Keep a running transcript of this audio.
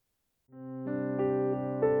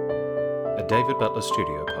David Butler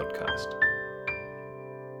Studio podcast.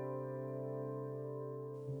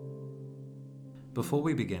 Before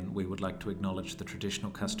we begin, we would like to acknowledge the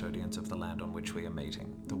traditional custodians of the land on which we are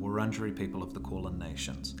meeting, the Wurundjeri people of the Kulin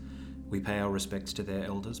Nations. We pay our respects to their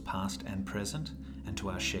elders, past and present, and to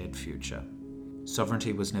our shared future.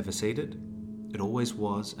 Sovereignty was never ceded. It always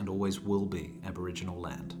was and always will be Aboriginal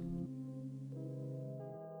land.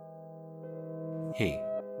 He.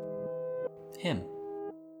 Him.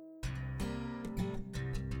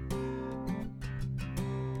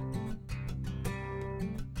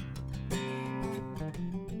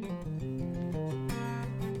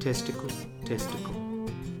 Testicle, testicle.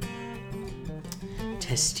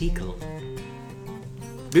 Testicle.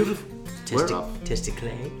 Beautiful. We're off. Testicle.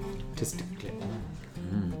 Testicle.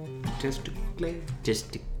 Testicle. Testicle.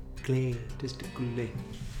 Testicule.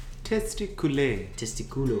 Testicule.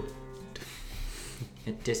 Testiculo.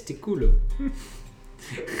 Testiculo.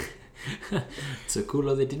 It's a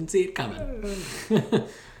culo that didn't see it coming.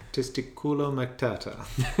 Testiculo mactata.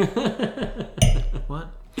 What?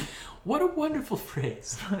 What a wonderful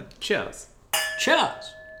phrase. Cheers.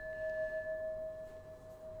 Cheers.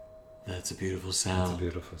 That's a beautiful sound. That's a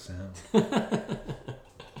beautiful sound.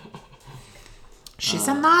 She's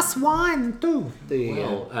a nice wine too.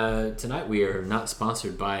 Well, tonight we are not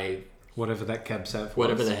sponsored by Whatever that Cab Sav was.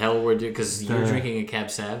 whatever the hell we're doing, because you're drinking a Cab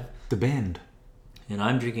Sav The Bend. and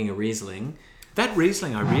I'm drinking a Riesling. That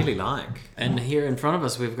Riesling I really like. And here in front of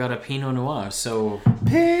us we've got a Pinot Noir, so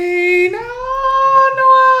Pinot Noir.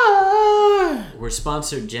 we're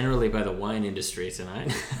sponsored generally by the wine industry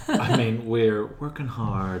tonight. I mean, we're working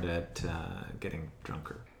hard at getting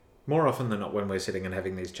drunker. More often than not, when we're sitting and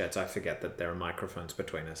having these chats, I forget that there are microphones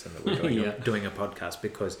between us and that we're doing a podcast,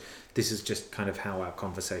 because this is just kind of how our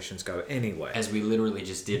conversations go anyway. As we literally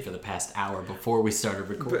just did for the past hour before we started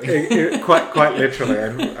recording. Quite literally.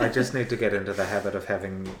 And I just need to get into the habit of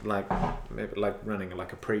having like running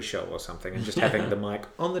like a pre-show or something, and just having the mic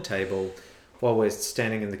on the table while we're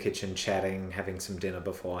standing in the kitchen chatting, having some dinner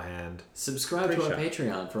beforehand. Subscribe to our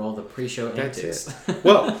Patreon for all the pre-show That's antics. it.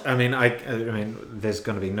 Well, I mean, there's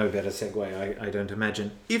going to be no better segue, I don't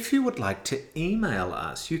imagine. If you would like to email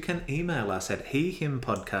us, you can email us at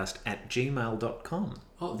hehimpodcast@gmail.com.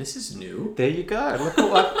 Oh, this is new. There you go. Look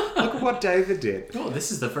at what David did. Oh,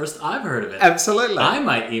 this is the first I've heard of it. Absolutely. I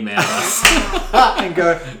might email us. And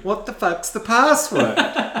go, what the fuck's the password?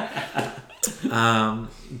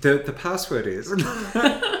 The password is.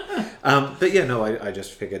 But yeah, no, I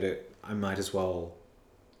just figured I might as well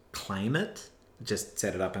claim it. Just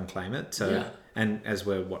set it up and claim it. So, yeah. And as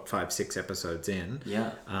we're 5-6 episodes in,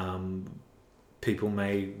 Yeah. People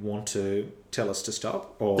may want to tell us to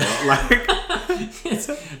stop, or like.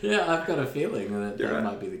 Yeah, I've got a feeling that right.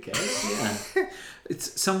 might be the case. Yeah.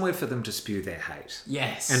 It's somewhere for them to spew their hate.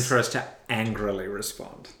 Yes. And for us to angrily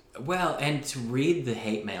respond. Well, and to read the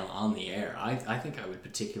hate mail on the air, I think I would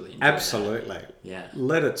particularly enjoy Absolutely. that. Yeah.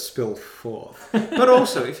 Let it spill forth. But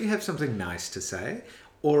also, if you have something nice to say,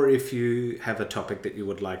 or if you have a topic that you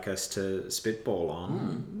would like us to spitball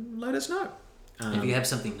on, let us know. If you have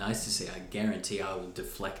something nice to say, I guarantee I will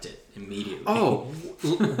deflect it immediately. Oh,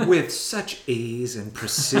 with such ease and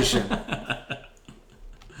precision.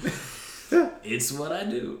 It's what I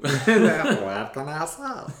do. What can I say?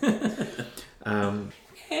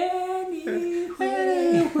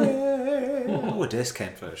 Oh, a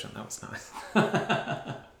Descant version. That was nice.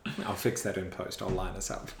 I'll fix that in post. I'll line us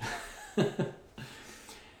up.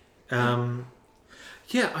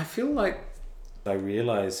 Yeah, I feel like I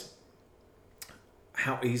realise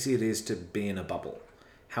how easy it is to be in a bubble.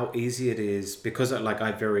 How easy it is, because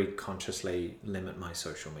I very consciously limit my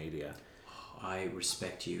social media. I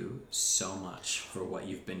respect you so much for what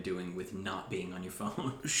you've been doing with not being on your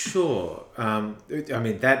phone. Sure. I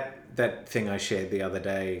mean, that thing I shared the other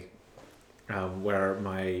day, where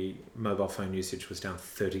my mobile phone usage was down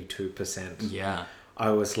 32%. Yeah. I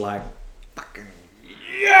was like, fucking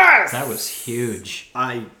yes! That was huge.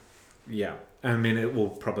 I mean, it will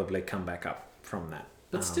probably come back up from that.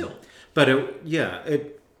 But still. But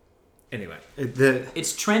anyway.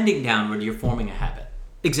 It's trending downward. You're forming a habit.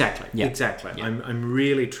 Exactly. Yeah. Exactly. Yeah. I'm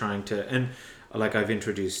really trying to, and I've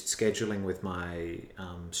introduced scheduling with my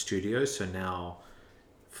studio. So now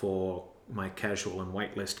for my casual and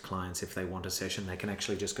waitlist clients, if they want a session, they can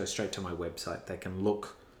actually just go straight to my website. They can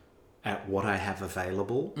look at what I have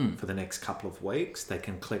available for the next couple of weeks. They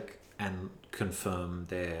can click and confirm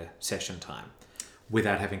their session time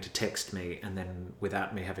without having to text me, and then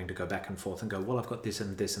without me having to go back and forth and go, well, I've got this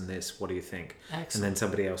and this and this. What do you think? Excellent. And then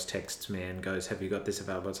somebody else texts me and goes, have you got this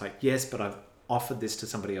available? It's like, yes, but I've offered this to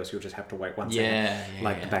somebody else. You'll just have to wait one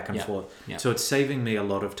second. Back and forth. Yeah. So it's saving me a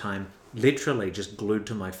lot of time literally just glued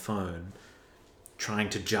to my phone trying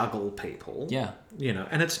to juggle people. Yeah.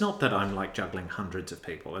 And it's not that I'm like juggling hundreds of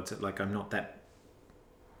people. It's like I'm not that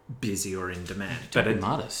busy or in demand. Don't be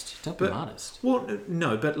modest. Don't be modest. Well,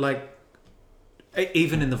 no, but like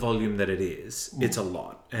even in the volume that it is, it's a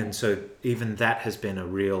lot. And so even that has been a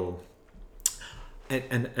real...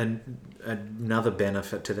 And another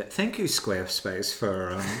benefit to that. Thank you, Squarespace,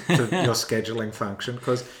 for your scheduling function.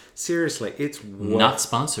 Because seriously, it's not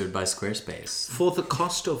sponsored by Squarespace. For the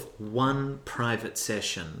cost of one private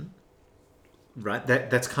session, right?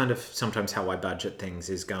 That's kind of sometimes how I budget things.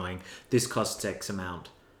 Is going, this costs X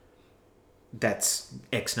amount. That's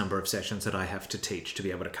X number of sessions that I have to teach to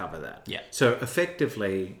be able to cover that. Yeah. So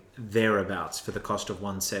effectively, thereabouts for the cost of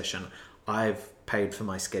one session, I've paid for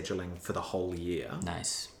my scheduling for the whole year.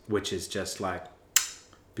 Nice. Which is just like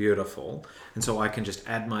beautiful. And so I can just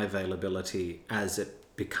add my availability as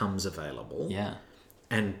it becomes available. Yeah.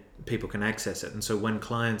 And people can access it. And so when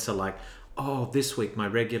clients are like, oh, this week my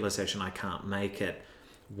regular session, I can't make it.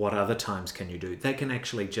 What other times can you do? They can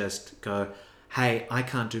actually just go, hey, I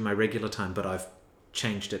can't do my regular time, but I've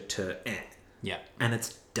changed it to Yeah. And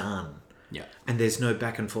it's done. Yeah. And there's no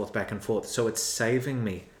back and forth. So it's saving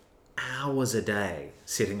me hours a day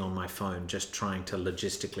sitting on my phone just trying to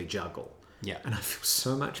logistically juggle. Yeah. And I feel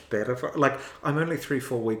so much better for it. Like, I'm only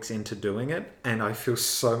 3-4 weeks into doing it, and I feel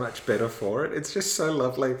so much better for it. It's just so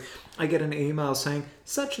lovely. I get an email saying,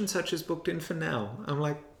 such and such is booked in for now. I'm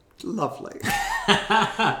like, lovely.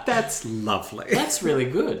 That's lovely. That's really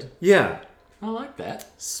good. Yeah. I like that.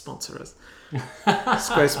 Sponsor us.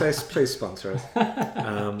 Squarespace, please sponsor us.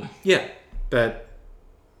 Yeah, but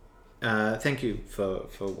thank you for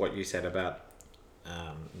what you said about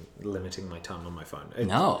limiting my time on my phone.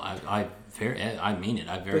 No, I mean it.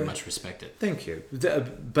 I very much respect it. Thank you.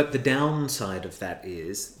 But the downside of that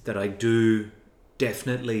is that I do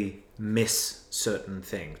definitely miss certain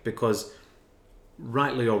things because,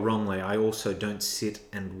 rightly or wrongly, I also don't sit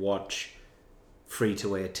and watch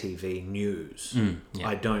free-to-air TV news. Yeah.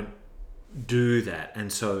 I don't do that.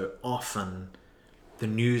 And so often the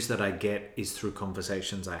news that I get is through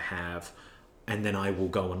conversations I have, and then I will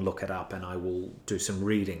go and look it up and I will do some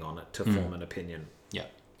reading on it to form an opinion. Yeah.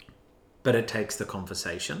 But it takes the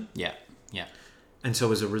conversation. Yeah. Yeah. And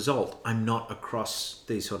so as a result, I'm not across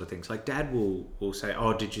these sort of things. Like Dad will say,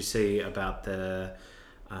 oh, did you see about the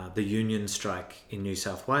union strike in New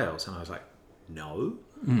South Wales? And I was like, no.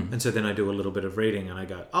 And so then I do a little bit of reading and I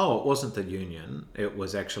go, oh, it wasn't the union. It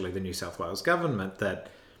was actually the New South Wales government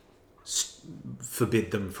that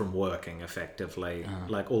forbid them from working effectively.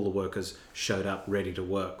 Like all the workers showed up ready to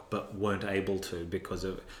work but weren't able to because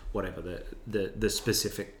of whatever the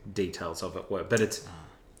specific details of it were. But it's,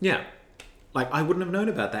 yeah. Like I wouldn't have known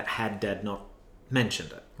about that had Dad not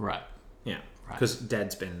mentioned it. Right. Yeah. Right. Because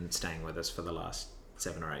Dad's been staying with us for the last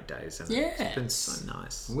 7 or 8 days and Yes. it's been so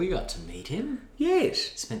nice. We got to meet him.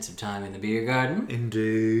 Yes. Spent some time in the beer garden.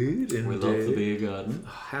 Indeed. We love the beer garden. Oh,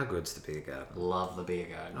 how good's the beer garden? Love the beer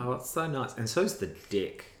garden. Oh, it's so nice. And so's the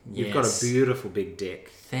deck. You've Yes. got a beautiful big deck.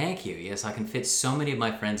 Thank you. Yes, I can fit so many of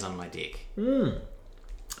my friends on my deck.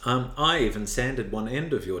 I even sanded one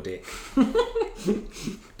end of your deck.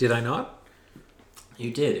 Did I not? You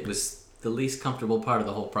did. It was the least comfortable part of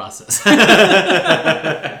the whole process.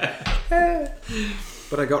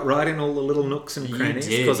 But I got right in all the little nooks and You crannies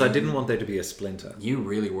did. because I didn't want there to be a splinter. You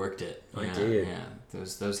really worked it. I Yeah, did. Yeah,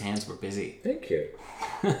 those hands were busy. Thank you.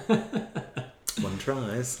 One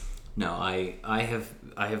tries. No, I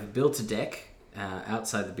have built a deck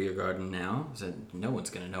outside the beer garden now, so no one's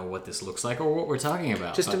going to know what this looks like or what we're talking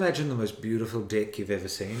about. Just imagine the most beautiful deck you've ever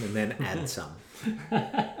seen and then add some.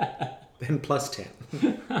 Then plus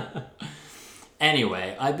 10.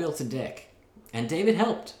 Anyway, I built a deck, and David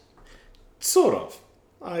helped. Sort of.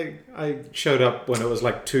 I showed up when it was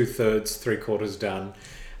like 2/3, 3/4 done,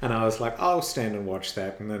 and I was like, I'll stand and watch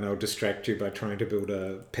that, and then I'll distract you by trying to build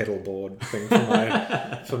a pedal board thing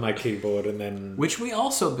for my keyboard, and then Which we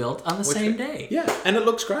also built on the same day. yeah, and it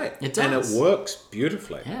looks great. It and does. it works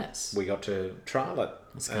beautifully. Yes. We got to trial it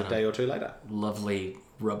a got day or two later. Lovely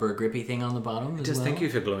rubber grippy thing on the bottom as Just well. thank you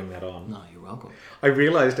for gluing that on. No, you're welcome. I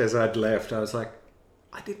realized as I'd left, I was like,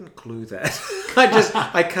 I didn't glue that.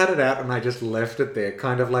 I cut it out and I just left it there,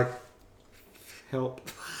 kind of like,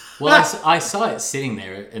 help. Well, I saw it sitting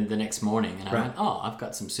there the next morning, and I Right. went, "Oh, I've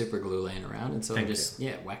got some super glue laying around," and so Thank I just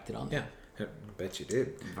whacked it on there. Yeah, I bet you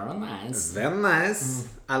did. Very nice. Very nice.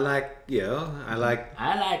 I like, I like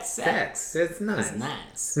I like sex. sex. It's nice. It's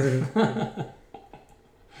nice.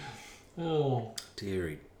 Oh.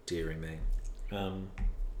 Deary me.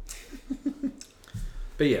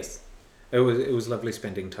 But yes, it was lovely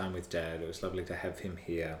spending time with Dad. It was lovely to have him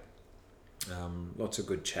here. Lots of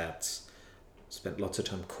good chats. Spent lots of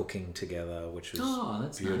time cooking together, which was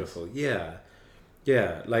That's beautiful. nice.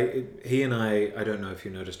 Yeah. Like he and I don't know if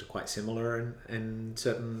you noticed, are quite similar in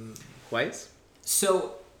certain ways.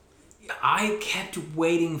 So I kept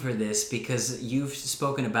waiting for this because you've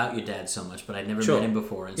spoken about your dad so much, but I'd never Sure. met him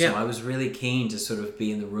before, and so I was really keen to sort of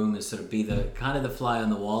be in the room and sort of be the kind of the fly on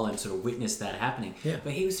the wall and sort of witness that happening. Yeah.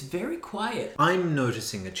 But he was very quiet. I'm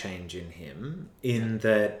noticing a change in him in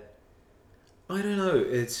that, I don't know,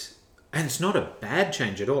 it's not a bad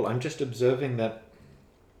change at all. I'm just observing that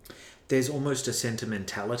there's almost a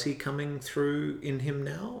sentimentality coming through in him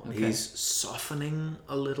now. Okay. He's softening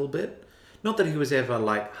a little bit. Not that he was ever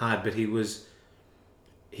like hard, but he's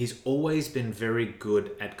always been very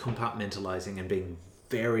good at compartmentalizing and being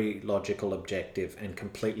very logical, objective, and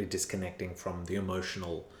completely disconnecting from the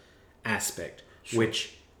emotional aspect,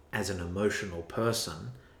 which as an emotional person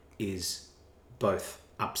is both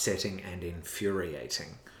upsetting and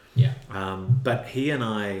infuriating. Yeah. But he and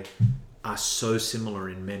I are so similar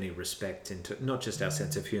in many respects, into not just our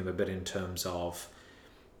sense of humor, but in terms of,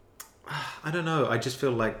 I don't know, I just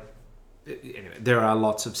feel like, anyway, there are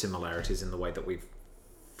lots of similarities in the way that we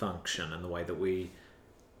function and the way that we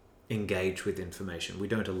engage with information. We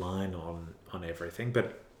don't align on everything,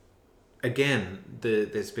 but again,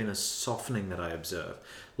 there's been a softening that I observe.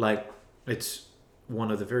 Like, it's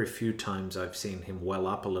one of the very few times I've seen him well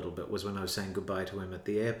up a little bit was when I was saying goodbye to him at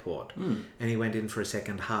the airport. And he went in for a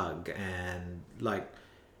second hug, and like,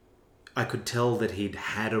 I could tell that he'd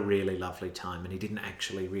had a really lovely time and he didn't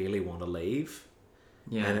actually really want to leave.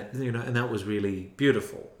 Yeah. And and that was really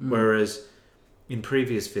beautiful. Whereas in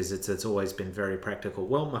previous visits, it's always been very practical.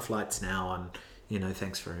 Well, my flight's now, and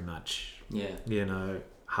thanks very much. Yeah.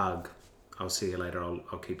 Hug. I'll see you later.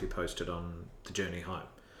 I'll keep you posted on the journey home.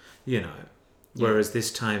 Whereas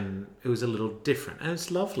this time it was a little different, and it's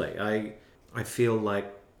lovely. I feel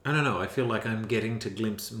like, I don't know, I feel like I'm getting to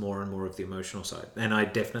glimpse more and more of the emotional side, and I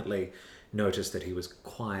definitely noticed that he was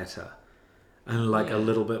quieter and like a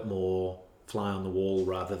little bit more fly on the wall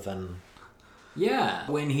rather than. Yeah.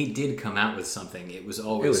 When he did come out with something, it was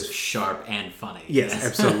always sharp and funny. Yes,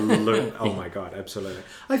 absolutely. Oh my God, absolutely.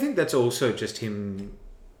 I think that's also just him,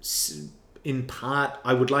 in part,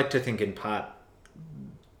 I would like to think in part,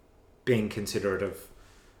 being considerate of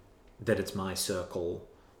that it's my circle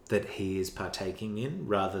that he is partaking in,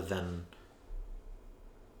 rather than,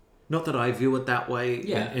 not that I view it that way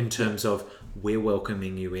in terms of we're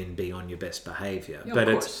welcoming you in, be on your best behaviour. Yeah, but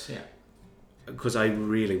of it's course, yeah. because I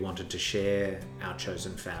really wanted to share our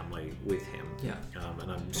chosen family with him. Yeah.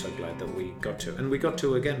 And I'm so glad that we got to. And we got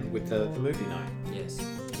to again with the movie night. Yes.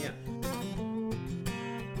 Yeah.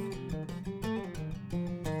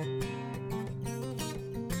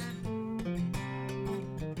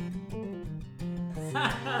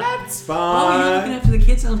 That's Oh, fine. you're looking after the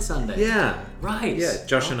kids on Sunday. Yeah. Right. Yeah,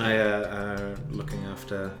 Josh and I are looking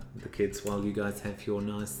after the kids while you guys have your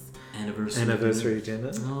nice anniversary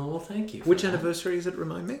dinner. Oh, well, thank you. for Which that. anniversary is it,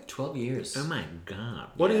 remind me? 12 years. Oh my God.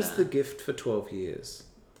 What is Yeah. the gift for 12 years?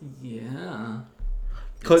 Yeah.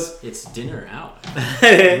 Because It's dinner out.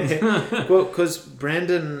 well, because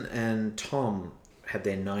Brandon and Tom had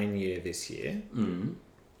their 9-year this year. Hang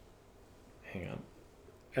on.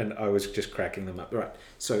 And I was just cracking them up. Right.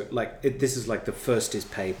 So, like, this is like, the first is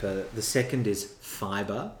paper. The second is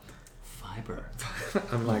fiber. Fiber.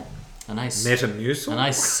 I'm like, A nice Metamucil? A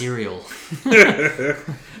nice cereal.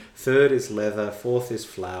 Third is leather. Fourth is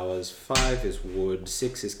flowers. 5 is wood.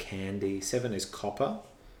 6 is candy. 7 is copper.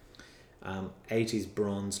 8 is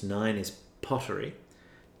bronze. 9 is pottery.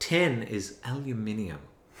 10 is aluminium.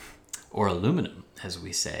 Or aluminum, as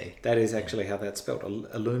we say. That is actually how that's spelled.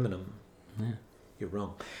 Aluminum. Yeah. You're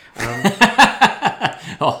wrong.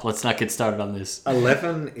 Oh, let's not get started on this.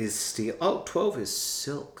 11 is steel. Oh, 12 is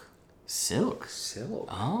silk. Silk. Silk.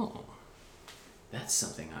 Oh. That's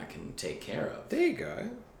something I can take care of. There you go.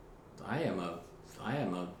 I am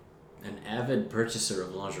an avid purchaser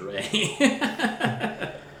of lingerie.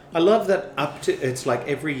 I love that it's like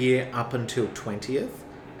every year up until 20th,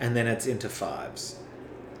 and then it's into 5s.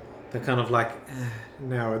 They're kind of like,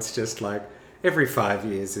 now it's just like every 5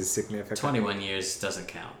 years is significant. 21 years doesn't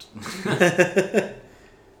count.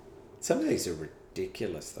 Some of these are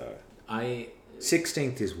ridiculous though.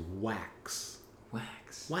 16th is wax.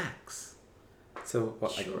 Wax. So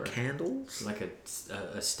what, Sure. like candles? Like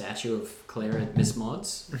a statue of Claire at Miss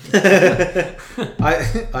Maud's? Either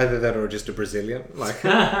that or just a Brazilian. Like,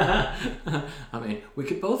 I mean, we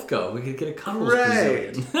could both go. We could get a couples Great.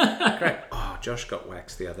 Brazilian. great. Oh, Josh got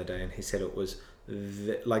waxed the other day, and he said it was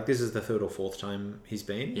like, this is the 3rd or 4th time he's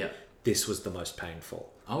been. Yeah. This was the most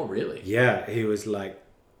painful. Oh, really? Yeah, he was like,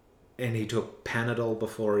 and he took Panadol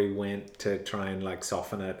before he went to try and like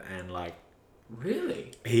soften it, and like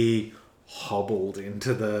Really? he hobbled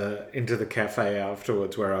into the cafe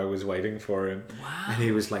afterwards where I was waiting for him. Wow. And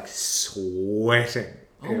he was like sweating.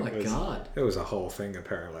 Oh my God. It was a whole thing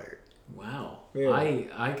apparently. Wow. Yeah.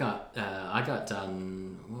 I got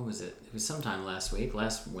done. What was it? It was sometime last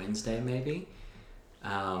Wednesday maybe.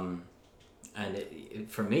 And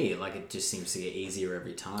for me, like, it just seems to get easier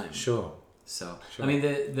every time. Sure. So Sure. I mean,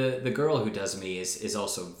 the girl who does me is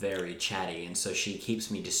also very chatty, and so she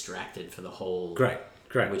keeps me distracted for the whole. Great.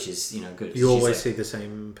 Which is, you know, good. You She's always like, see the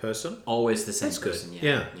same person? always the same That's good. person.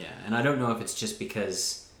 Yeah. And I don't know if it's just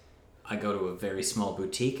because I go to a very small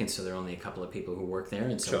boutique, and so there are only a couple of people who work there,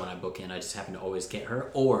 and so Sure. when I book in, I just happen to always get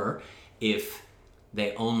her. Or if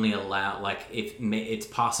they only allow, like, it's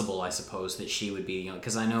possible, I suppose, that she would be, you know,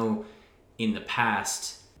 because I know in the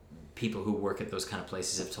past, people who work at those kind of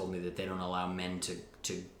places have told me that they don't allow men to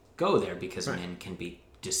go there because Right. men can be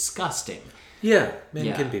disgusting. Yeah, men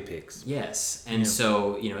Yeah. can be pigs. Yes, and Yeah.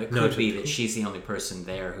 so, you know, it could Noted. be that she's the only person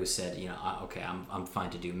there who said, you know, okay, I'm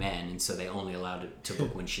fine to do men, and so they only allowed to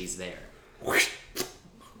book when she's there.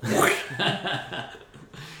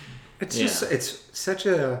 It's Yeah. just it's such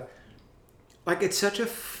a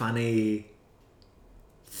funny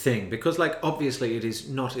thing, because like obviously it is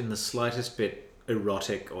not in the slightest bit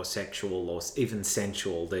erotic or sexual or even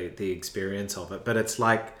sensual, the experience of it, but it's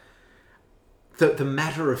like the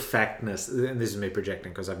matter of factness, and this is me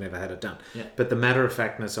projecting because I've never had it done, Yeah. but the matter of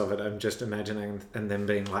factness of it, I'm just imagining, and then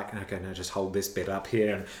being like, okay, now just hold this bit up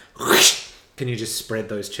here and can you just spread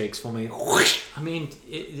those cheeks for me? I mean,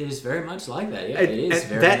 it is very much like that. Yeah, And- it is and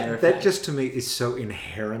very matter of that fact. just to me is so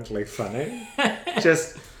inherently funny.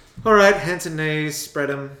 Just, all right, hands and knees, spread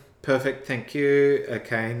them. Perfect, thank you.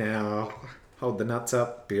 Okay, now hold the nuts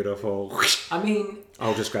up. Beautiful. I mean,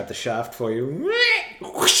 I'll just grab the shaft for you.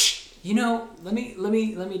 you know, let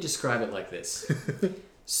me describe it like this.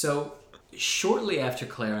 So, shortly after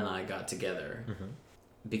Claire and I got together,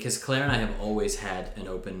 because Claire and I have always had an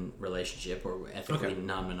open relationship, or ethically Okay.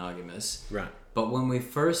 non-monogamous. Right. But when we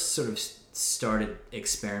first sort of started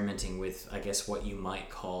experimenting with, I guess, what you might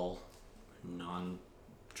call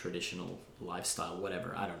non-traditional lifestyle,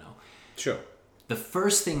 whatever, I don't know. Sure. The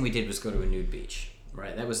first thing we did was go to a nude beach,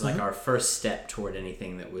 right? That was like our first step toward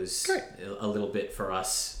anything that was Great. a little bit for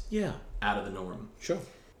us Yeah. out of the norm. Sure.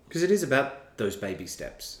 Because it is about those baby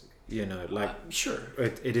steps. You know, like Sure.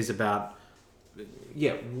 it is about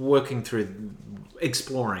working through,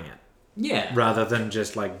 exploring it, Yeah. rather than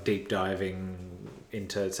just like deep diving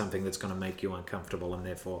into something that's going to make you uncomfortable and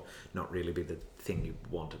therefore not really be the thing you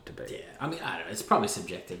want it to be. Yeah. I mean, I don't know. It's probably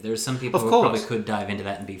subjective. There's some people Of who course. probably could dive into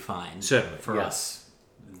that and be fine. Certainly, For yeah. us,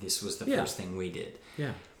 this was the Yeah. first thing we did.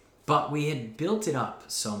 Yeah. But we had built it up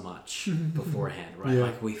so much beforehand, right? Yeah.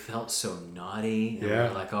 Like, we felt so naughty. And Yeah. we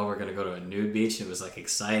were like, oh, we're going to go to a nude beach. And it was like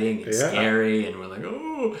exciting and Yeah. scary. And we're like,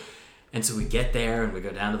 oh. And so we get there and we go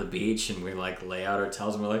down to the beach and we like lay out our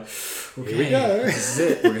towels and we're like, okay, we go. this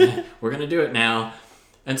is it. We're gonna do it now.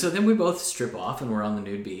 And so then we both strip off and we're on the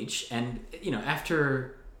nude beach. And, you know,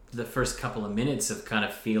 after the first couple of minutes of kind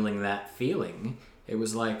of feeling that feeling, it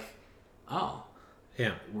was like, oh,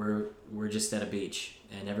 Yeah. we're just at a beach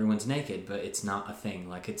and everyone's naked, but it's not a thing.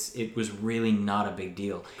 Like, it was really not a big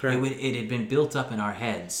deal. Correct. It had been built up in our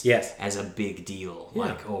heads Yes. as a big deal. Yeah.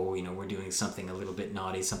 Like, oh, you know, we're doing something a little bit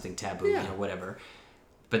naughty, something taboo, Yeah. you know, whatever.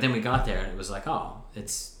 But then we got there and it was like, oh,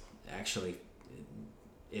 it's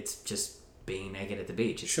just being naked at the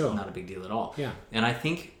beach. It's Sure. not a big deal at all. Yeah. And I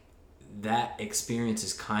think that experience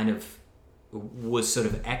is was sort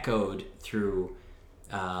of echoed through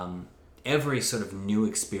every sort of new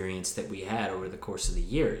experience that we had over the course of the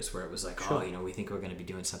years, where it was like, Sure. oh, you know, we think we're going to be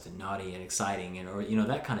doing something naughty and exciting, and or you know,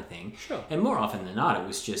 that kind of thing. Sure. And more often than not, it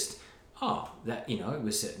was just, oh, that, you know, it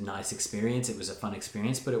was a nice experience, it was a fun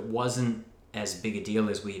experience, but it wasn't as big a deal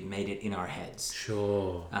as we had made it in our heads.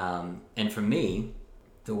 Sure. And for me,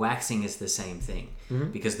 the waxing is the same thing,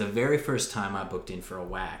 because the very first time I booked in for a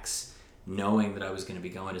wax, knowing that I was going to be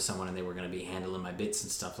going to someone and they were going to be handling my bits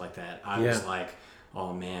and stuff like that, I was Yeah. like,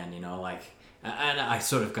 oh man, you know, like, and I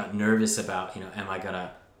sort of got nervous about, you know, am I going to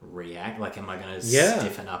react? Like, am I going to Yeah.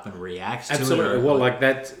 stiffen up and react to Absolutely. it? Or, Well, like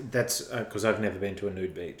that's because I've never been to a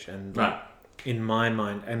nude beach, and like, Right. in my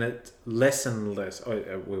mind, and it's less and less.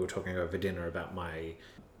 We were talking over dinner about my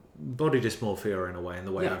body dysmorphia in a way, and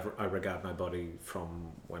the way Yeah. I regard my body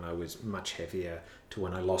from when I was much heavier to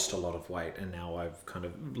when I lost a lot of weight, and now I've kind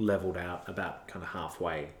of leveled out about kind of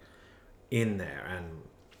halfway in there, and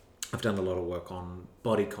I've done a lot of work on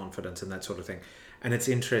body confidence and that sort of thing. And it's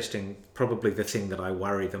interesting, probably the thing that I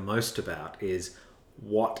worry the most about is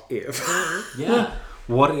what if? Yeah.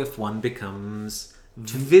 what if one becomes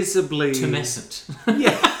visibly Tumescent.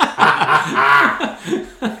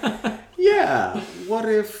 Yeah. What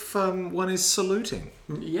if one is saluting?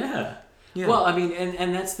 Yeah. Yeah. Well, I mean,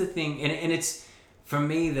 and that's the thing, and it's, for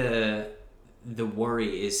me, the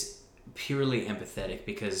worry is purely empathetic,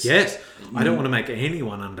 because Yes. I don't want to make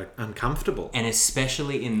anyone uncomfortable. and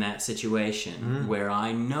especially in that situation where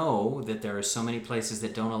I know that there are so many places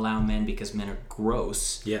that don't allow men because men are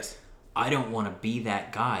gross. Yes. I don't want to be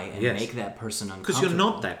that guy and Yes. make that person uncomfortable. Because you're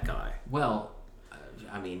not that guy. Well,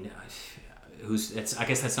 I mean, I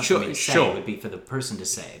guess that's not Sure, for me to say. sure. It would be for the person to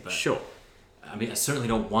say. But Sure. I mean, I certainly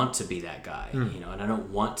don't want to be that guy, and I don't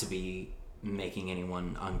want to be making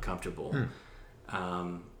anyone uncomfortable.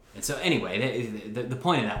 And so, anyway, the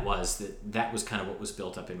point of that was that was kind of what was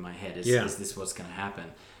built up in my head. Is this what's going to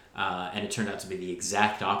happen? And it turned out to be the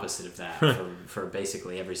exact opposite of that for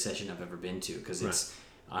basically every session I've ever been to, because it's.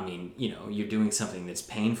 I mean, you're doing something that's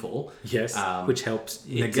painful. Yes, which helps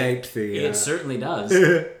negate the... It certainly does.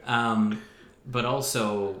 But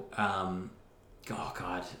also, oh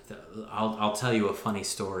God, I'll tell you a funny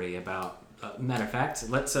story about... matter of fact,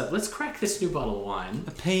 let's crack this new bottle of wine.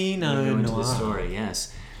 A Pinot and go into the Noir. story,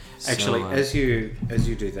 yes. Actually, So, as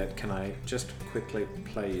you do that, can I just quickly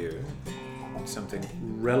play you something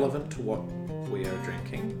relevant to what we are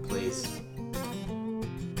drinking? please.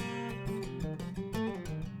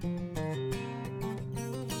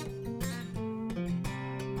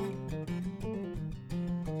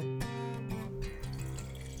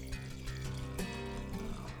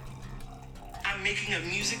 I'm making a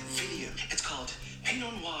music video. It's called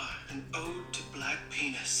Pinot Noir, an ode to black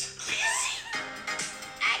penis.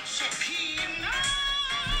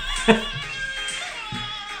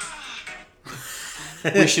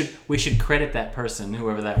 Action. we should credit that person,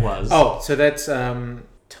 whoever that was. Oh, so that's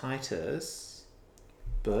Titus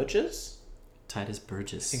Burgess? Titus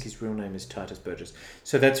Burgess. I think his real name is Titus Burgess.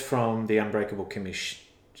 So that's from the Unbreakable Kimmy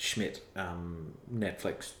Schmidt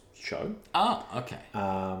Netflix show. Oh, okay.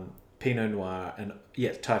 Pinot Noir, and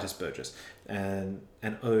Titus Burgess, and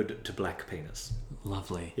an ode to black penis.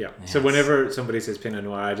 Lovely. Yeah. Yes. So whenever somebody says Pinot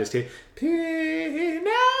Noir, I just hear Pinot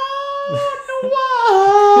Noir.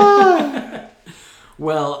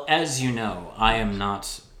 Well, as you know, I am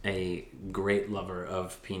not a great lover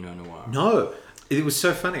of Pinot Noir. No, it was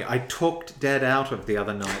so funny. I talked Dad out of the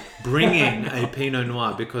other night bringing a Pinot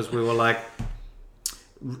Noir because we were like,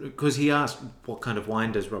 because he asked what kind of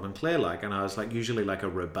wine does Rob and Claire like, and I was like, usually like a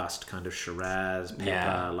robust kind of Shiraz,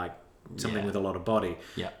 pepper, like something with a lot of body.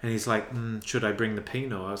 Yeah. And he's like, should I bring the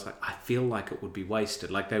Pinot? I was like, I feel like it would be wasted.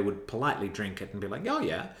 Like they would politely drink it and be like, oh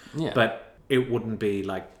yeah. But it wouldn't be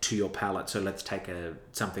like to your palate. So let's take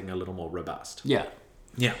something a little more robust. Yeah.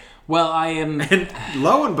 Yeah. Well, I am... And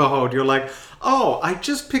lo and behold, you're like, oh, I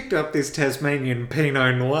just picked up this Tasmanian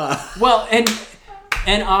Pinot Noir. Well, and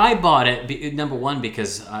I bought it, number one,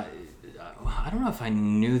 because I don't know if I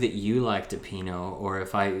knew that you liked a Pinot, or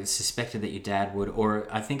if I suspected that your dad would, or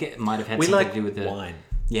I think it might have had something to do with the... wine.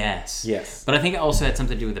 Yes. Yes. But I think it also had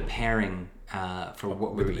something to do with the pairing for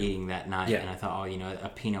what we were eating that night. Yeah. And I thought,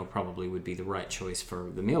 a Pinot probably would be the right choice for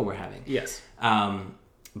the meal we're having. Yes.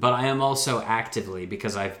 But I am also actively,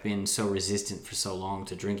 because I've been so resistant for so long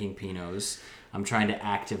to drinking Pinots, I'm trying to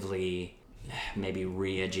actively maybe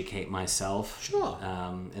re-educate myself. Sure.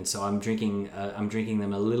 And so I'm drinking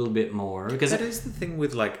them a little bit more, because That is the thing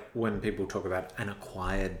with like when people talk about an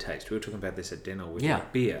acquired taste. We were talking about this at dinner with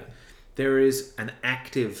like beer. There is an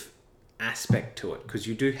active aspect to it because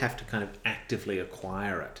you do have to kind of actively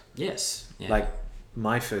acquire it. yes, yeah. Like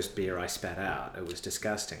my first beer I spat out. It was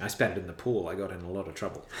disgusting. I spat it in the pool. I got in a lot of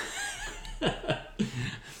trouble.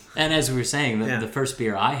 And as we were saying, the first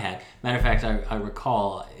beer I had, matter of fact, I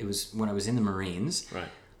recall it was when I was in the Marines. Right.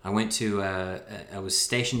 I went to, I was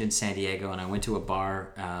stationed in San Diego, and I went to a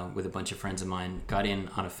bar with a bunch of friends of mine, got in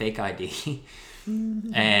on a fake ID,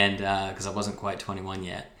 and because I wasn't quite 21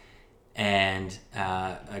 yet, and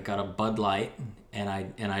I got a Bud Light, and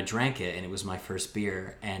I drank it, and it was my first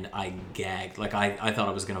beer, and I gagged. Like I thought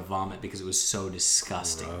I was going to vomit because it was so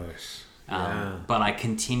disgusting. Gross. But I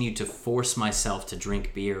continued to force myself to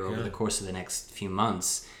drink beer over the course of the next few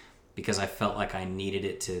months because I felt like I needed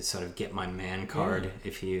it to sort of get my man card,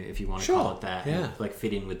 if you want to call it that, and, like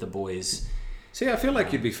fit in with the boys. See, I feel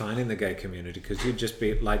like you'd be fine in the gay community because you'd just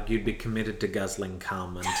be like you'd be committed to guzzling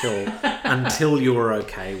cum until you were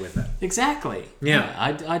okay with it. Exactly. Yeah.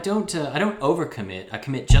 I don't overcommit. I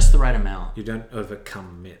commit just the right amount. You don't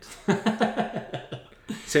overcommit.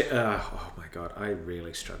 See, oh my god, I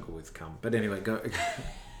really struggle with cum. But anyway, go.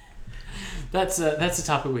 That's a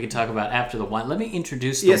topic we can talk about after the wine. Let me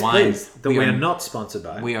introduce the Yes, wine. please. That we are not sponsored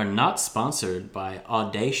by. We are not sponsored by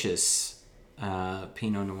Audacious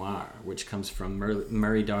Pinot Noir, which comes from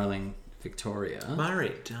Murray Darling, Victoria.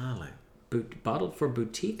 Murray, darling. Bottled for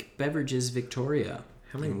Boutique Beverages Victoria.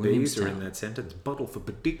 How many B's are in that sentence? Bottle for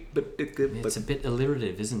boutique. It's a bit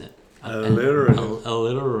alliterative, isn't it? Alliterative.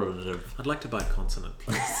 Alliterative. I'd like to buy consonant,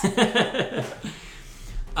 please.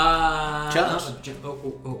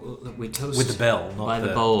 We toast With the bell, not by the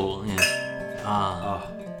the bowl. Yeah.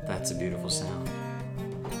 That's a beautiful sound.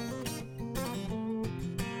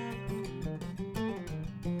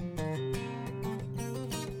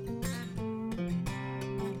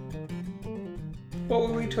 What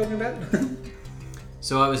were we talking about?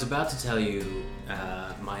 So I was about to tell you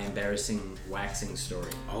my embarrassing waxing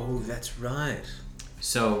story. Oh, that's right.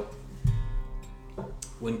 So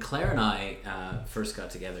when Claire and I first got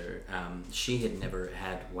together, she had never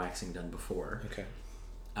had waxing done before. Okay.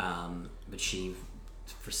 But she,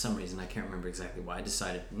 for some reason, I can't remember exactly why,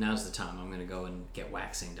 decided now's the time I'm going to go and get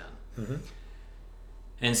waxing done. Mm-hmm.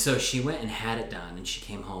 And so she went and had it done, and she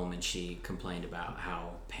came home and she complained about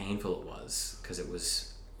how painful it was because it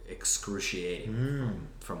was excruciating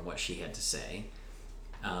from what she had to say.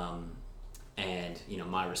 And,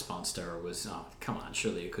 my response to her was, oh, come on,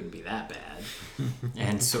 surely it couldn't be that bad.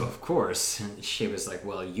 And so, of course, she was like,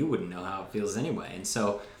 well, you wouldn't know how it feels anyway.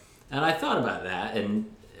 And I thought about that,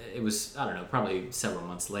 and it was, I don't know, probably several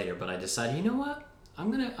months later, but I decided, you know what?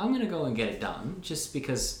 I'm gonna go and get it done just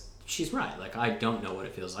because she's right. Like, I don't know what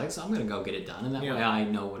it feels like, so I'm going to go get it done, and that way I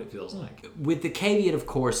know what it feels like. With the caveat, of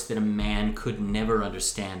course, that a man could never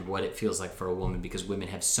understand what it feels like for a woman because women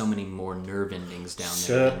have so many more nerve endings down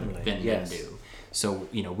there than men do. So,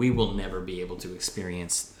 we will never be able to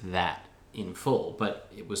experience that in full, but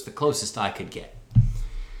it was the closest I could get.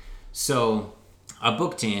 So I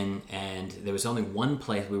booked in, and there was only one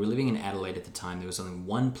place. We were living in Adelaide at the time. There was only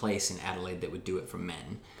one place in Adelaide that would do it for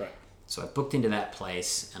men. Right. So I booked into that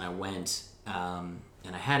place, and I went,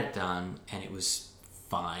 and I had it done, and it was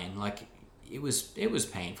fine. Like, it was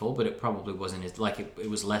painful, but it probably wasn't as, like, it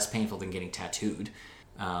was less painful than getting tattooed.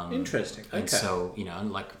 Interesting. Okay. And so,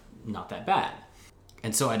 not that bad.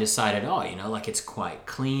 And so I decided, it's quite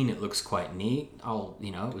clean, it looks quite neat.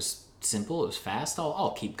 It was simple, it was fast.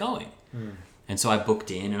 I'll keep going. And so I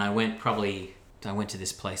booked in, and I went to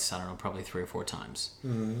this place, I don't know, probably 3 or 4 times.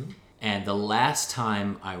 And the last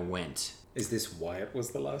time I went... Is this why it was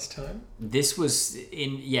the last time? This was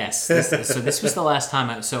yes. This was the last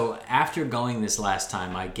time. So after going this last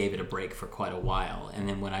time, I gave it a break for quite a while. And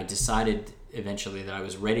then when I decided eventually that I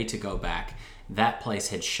was ready to go back, that place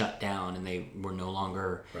had shut down and they were no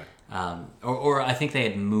longer... Right. Or I think they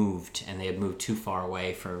had moved, and they had moved too far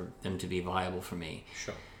away for them to be viable for me.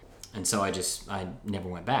 Sure. And so I never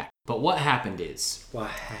went back. But what happened is... What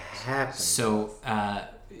happened? So...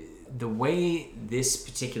 the way this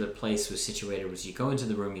particular place was situated was you go into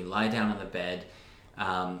the room, you lie down on the bed,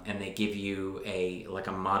 and they give you a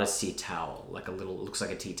modesty towel, looks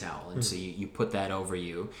like a tea towel. And so you put that over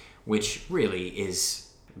you, which really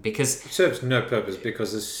is because... It serves no purpose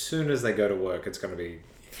because as soon as they go to work, it's going to be...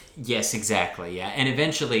 Yes, exactly, yeah. And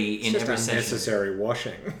eventually in every session... It's just unnecessary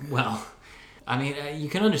washing. Well... I mean, you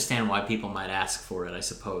can understand why people might ask for it, I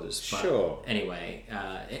suppose. But sure. Anyway,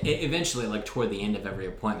 eventually, toward the end of every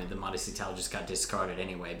appointment, the modesty towel just got discarded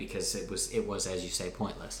anyway because it was, as you say,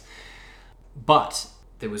 pointless. But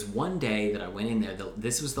there was one day that I went in there.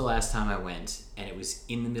 This was the last time I went, and it was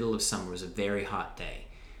in the middle of summer. It was a very hot day.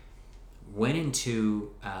 Went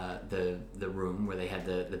into the room where they had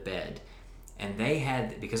the bed, and they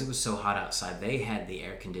had, because it was so hot outside, they had the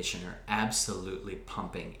air conditioner absolutely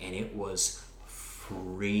pumping, and it was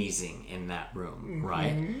freezing in that room,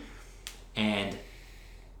 right? And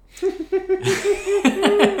I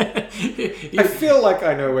feel like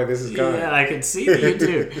I know where this is going. Yeah, I can see that you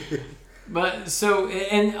do. But so,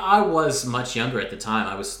 and I was much younger at the time.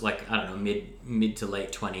 I was mid to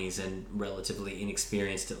late 20s and relatively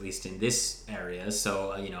inexperienced, at least in this area.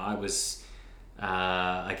 So, I was,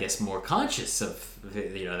 I guess, more conscious of,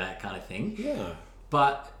 that kind of thing. Yeah.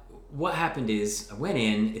 But what happened is I went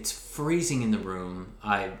in, it's freezing in the room.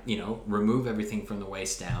 I, remove everything from the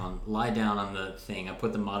waist down, lie down on the thing. I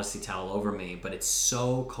put the modesty towel over me, but it's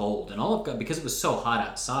so cold. And all I've got, because it was so hot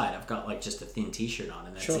outside, I've got just a thin t-shirt on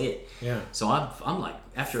and that's it. Yeah. So I'm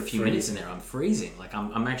after a few minutes in there, I'm freezing.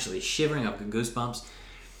 I'm actually shivering. I've got goosebumps.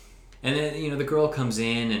 And then, the girl comes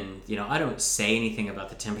in and, I don't say anything about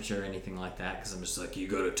the temperature or anything like that because I'm just like, you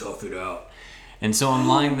got to tough it out. And so I'm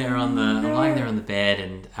lying there on the bed,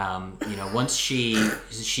 and once she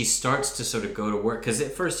starts to sort of go to work, because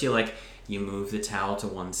at first you're like, you move the towel to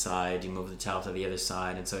one side, you move the towel to the other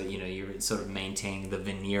side, and so you're sort of maintaining the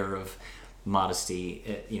veneer of modesty,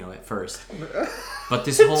 at first. But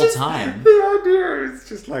this whole time, the idea is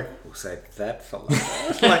just like, we'll save that for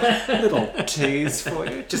later. Like little tease for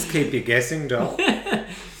you. Just keep you guessing, doll.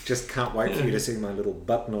 Just can't wait for you to see my little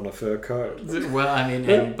button on a fur coat. well, I mean,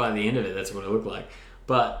 and by the end of it, that's what it looked like.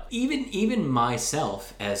 But even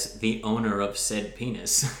myself, as the owner of said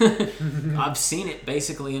penis, I've seen it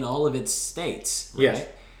basically in all of its states, right? Yes.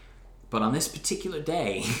 But on this particular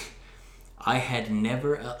day, I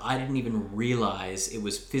didn't even realize it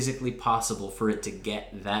was physically possible for it to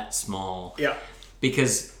get that small. Yeah.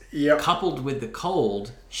 Because Yep. coupled with the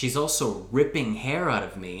cold, she's also ripping hair out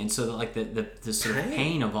of me. And so the sort of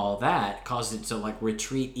pain of all that caused it to like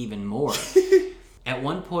retreat even more. At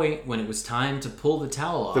one point, when it was time to pull the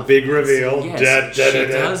towel off, The big reveal. Yes,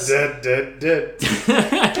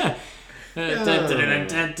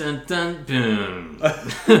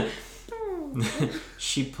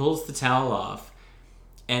 she pulls the towel off,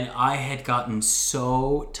 and I had gotten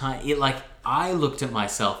so tiny. I looked at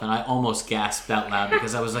myself and I almost gasped out loud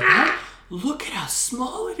because I was like, "Look at how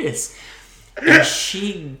small it is." And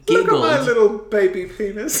she giggled. Look at my little baby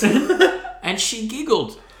penis. And she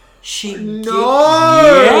giggled.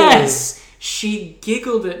 No! Yes! She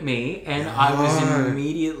giggled at me, and I was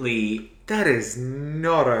immediately... That is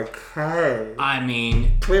not okay. I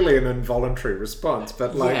mean... Clearly an involuntary response,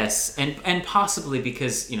 but like... Yes, and possibly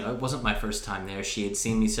because, it wasn't my first time there. She had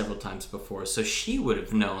seen me several times before, so she would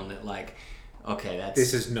have known that, like, okay, that's...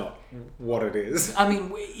 This is not what it is. I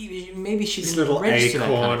mean, maybe she This didn't little register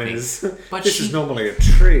that acorn kind of is... thing. But this is normally a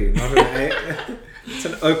tree, not an It's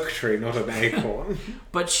an oak tree, not an acorn.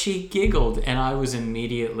 But she giggled, and I was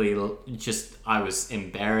immediately I was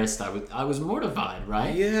embarrassed. I was mortified,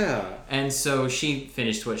 right? Yeah. And so she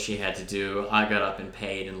finished what she had to do. I got up and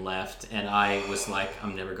paid and left, and I was like,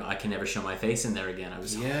 I can never show my face in there again. I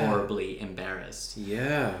was horribly embarrassed.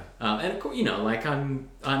 Yeah. And of course, like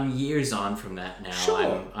I'm years on from that now.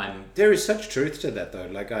 Sure. I'm There is such truth to that, though.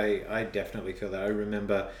 Like, I definitely feel that. I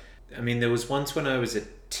remember... I mean, there was once when I was a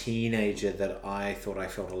teenager that I thought I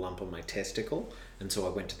felt a lump on my testicle, and so I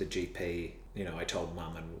went to the GP. I told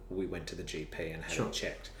Mum, and we went to the GP and had it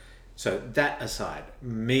checked. So that aside,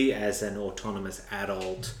 me as an autonomous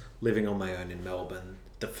adult living on my own in Melbourne,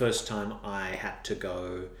 the first time I had to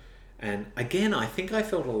go, and again, I think I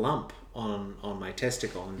felt a lump on my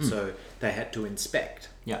testicle, and so they had to inspect.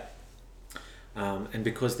 Yeah. And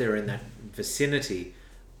because they're in that vicinity,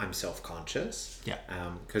 I'm self-conscious. Yeah.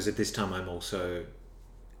 Because at this time I'm also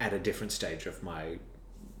at a different stage of my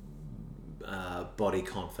body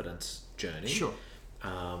confidence journey. Sure.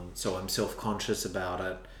 So I'm self-conscious about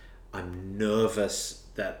it. I'm nervous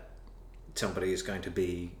that somebody is going to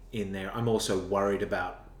be in there. I'm also worried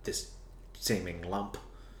about this seeming lump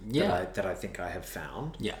that I think I have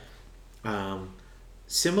found. Yeah.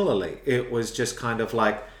 Similarly, it was just kind of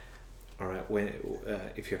like, all right,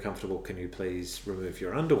 if you're comfortable, can you please remove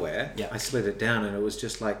your underwear? Yeah. I slid it down, and it was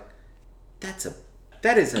just like,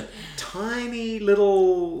 that is a tiny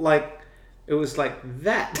little, like, it was like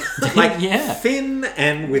that. Like, thin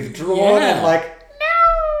and withdrawn and like,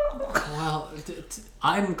 Well,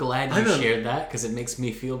 I'm glad you shared that because it makes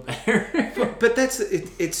me feel better. but that's,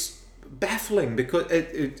 it's baffling because,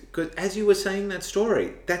 cause as you were saying that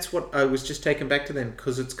story, that's what I was just taken back to then,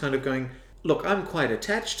 because it's kind of going... Look, I'm quite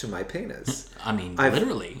attached to my penis. I mean,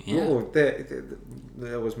 literally. Yeah. Oh,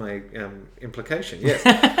 that was my implication. Yes.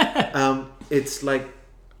 It's like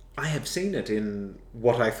I have seen it in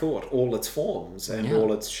what I thought, all its forms and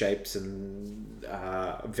all its shapes and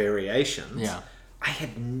variations. Yeah. I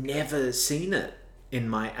had never seen it in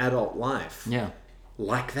my adult life. Yeah.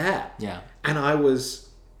 Like that. Yeah. And I was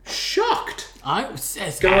shocked.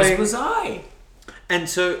 As was I. And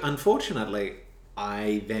so, unfortunately,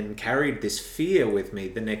 I then carried this fear with me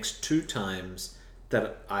the next 2 times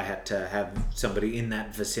that I had to have somebody in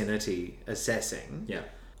that vicinity assessing. Yeah.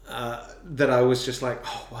 That I was just like,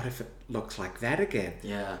 oh, what if it looks like that again?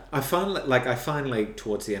 Yeah. I finally,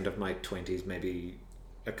 towards the end of my 20s, maybe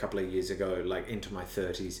a couple of years ago, like into my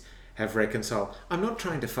 30s, have reconciled. I'm not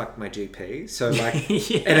trying to fuck my GP, so like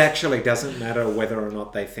it actually doesn't matter whether or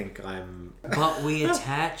not they think I'm... But we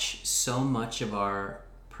attach so much of our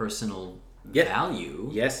personal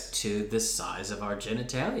value to the size of our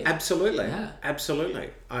genitalia. Absolutely. Yeah. Absolutely.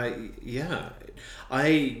 I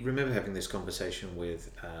remember having this conversation with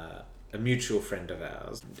a mutual friend of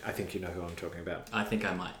ours. I think you know who I'm talking about. I think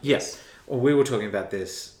I might. Yes. Well, we were talking about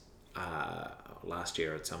this last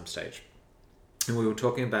year at some stage. And we were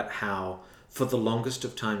talking about how for the longest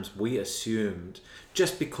of times, we assumed,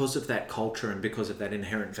 just because of that culture and because of that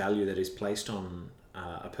inherent value that is placed on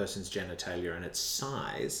a person's genitalia and its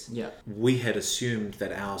size, we had assumed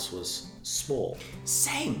that ours was small.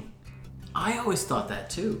 Same. I always thought that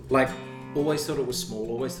too. Like, always thought it was small,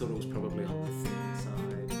 always thought it was probably on the thin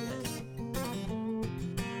side.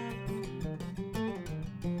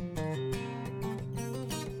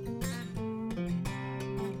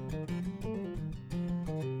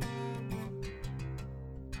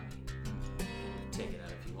 Take it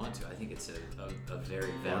out if you want to. I think it's a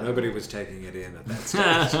very Well, valid. nobody was taking it in at that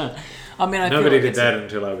stage. I mean, I Nobody feel like did that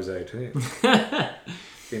until I was 18.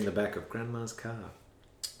 In the back of Grandma's car.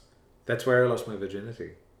 That's where I lost my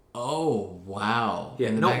virginity. Oh wow! Yeah,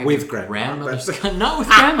 In the not back of with your Grandma, grandmother's but- car. Not with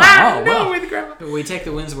grandma. Oh, No, well. with Grandma. We take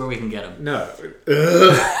the wins where we can get them. No.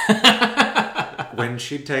 When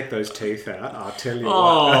she'd take those teeth out, I'll tell you what.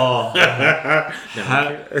 Oh,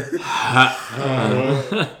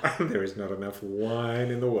 No, there is not enough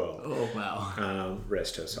wine in the world. oh wow!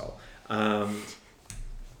 Rest her soul.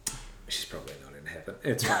 She's probably not in heaven.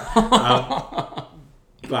 It's fine.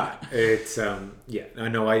 But it's yeah. I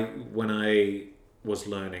know. When I was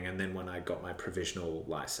learning, and then when I got my provisional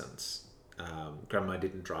license, Grandma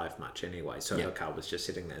didn't drive much anyway, so her car was just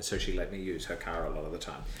sitting there. So she let me use her car a lot of the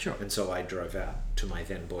time. Sure. And so I drove out to my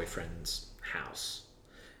then boyfriend's house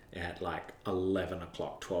at like 11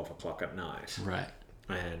 o'clock, 12 o'clock at night. Right.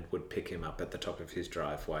 And would pick him up at the top of his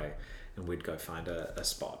driveway, and we'd go find a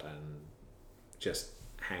spot and just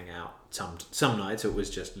hang out. Some nights it was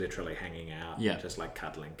just literally hanging out, just like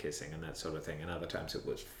cuddling, kissing, and that sort of thing. And other times it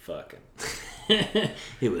was fucking.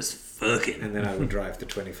 It was fucking. And then I would drive the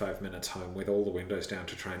 25 minutes home with all the windows down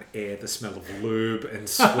to try and air the smell of lube and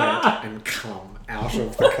sweat and cum out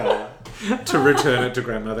of the car to return it to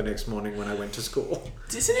Grandma the next morning when I went to school.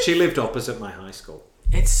 Isn't it? She lived opposite my high school.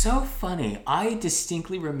 It's so funny. I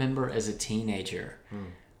distinctly remember as a teenager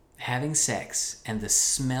having sex and the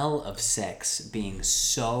smell of sex being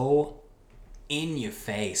so in your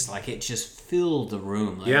face, like it just filled the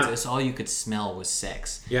room. Like that's all you could smell was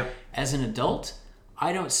sex. Yeah. As an adult,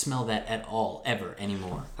 I don't smell that at all, ever,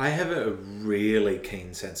 anymore. I have a really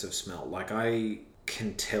keen sense of smell. Like, I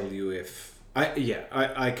can tell you if...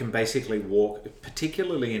 I can basically walk,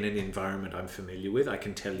 particularly in an environment I'm familiar with, I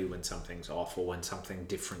can tell you when something's off or when something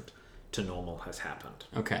different to normal has happened.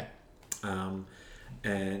 Okay.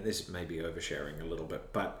 And this may be oversharing a little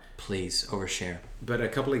bit, but... Please, overshare. But a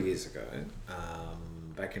couple of years ago,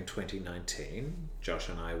 back in 2019, Josh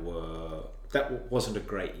and I were... That wasn't a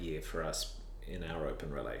great year for us in our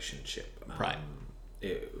open relationship. Right.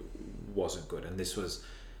 It wasn't good. And this was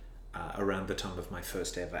around the time of my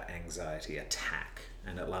first ever anxiety attack.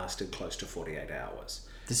 And it lasted close to 48 hours.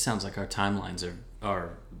 This sounds like our timelines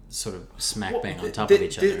are sort of smack bang on top of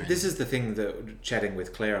each other. This is the thing that, chatting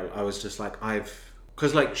with Claire, I was just like,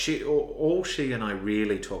 because like all she and I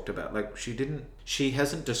really talked about, like she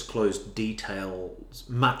hasn't disclosed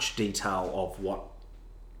much detail of what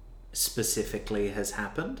specifically has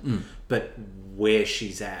happened, but where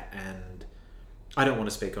she's at, and I don't want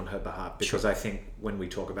to speak on her behalf because I think when we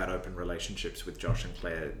talk about open relationships with Josh and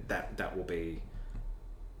Claire, that will be,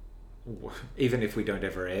 even if we don't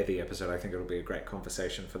ever air the episode, I think it'll be a great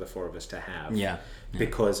conversation for the four of us to have. Yeah.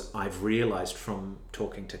 Because I've realized from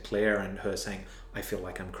talking to Claire and her saying, I feel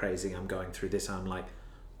like I'm crazy, I'm going through this, I'm like,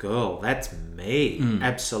 girl, that's me.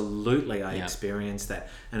 Absolutely, I experienced that.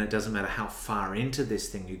 And it doesn't matter how far into this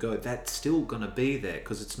thing you go, that's still going to be there,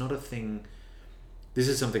 because it's not a thing. This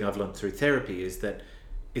is something I've learned through therapy, is that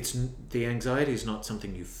the anxiety is not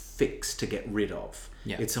something you fix to get rid of.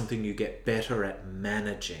 Yeah. It's something you get better at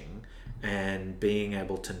managing and being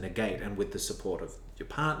able to negate. And with the support of your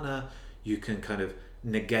partner, you can kind of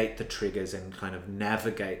negate the triggers and kind of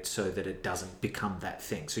navigate so that it doesn't become that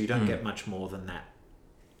thing. So you don't get much more than that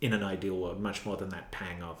in an ideal world, much more than that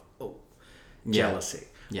pang of, jealousy.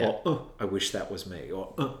 Yeah. Or, I wish that was me, or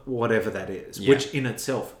whatever that is, Yeah. which in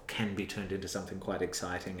itself can be turned into something quite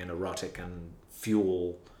exciting and erotic and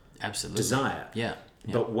fuel Absolutely. desire. Yeah.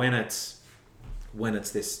 But when it's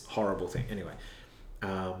this horrible thing, anyway.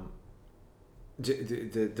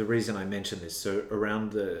 The reason I mention this, so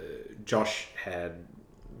around Josh had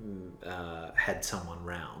someone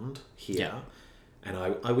round here, and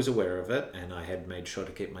I was aware of it, and I had made sure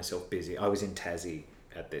to keep myself busy. I was in Tassie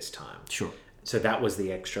at this time. Sure. So that was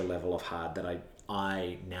the extra level of hard that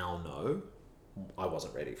I now know I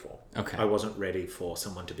wasn't ready for. Okay. I wasn't ready for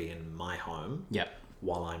someone to be in my home Yep.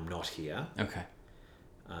 while I'm not here. Okay.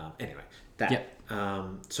 Anyway, that.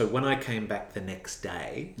 So when I came back the next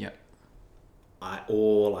day, Yep.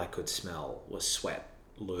 all I could smell was sweat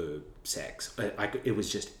lube, sex. It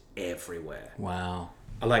was just everywhere. Wow.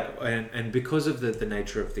 And because of the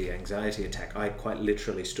nature of the anxiety attack, I quite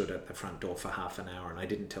literally stood at the front door for half an hour, and I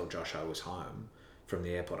didn't tell Josh I was home from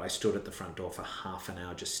the airport. I stood at the front door for half an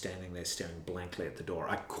hour just standing there staring blankly at the door.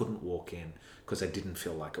 I couldn't walk in because I didn't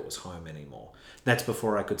feel like it was home anymore. That's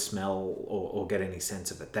before I could smell or get any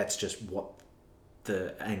sense of it. That's just what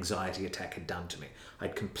the anxiety attack had done to me.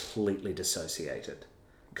 I'd completely dissociated.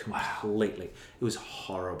 Completely. Wow. It was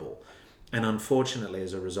horrible. And unfortunately,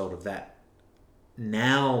 as a result of that,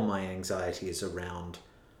 now my anxiety is around,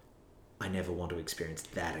 I never want to experience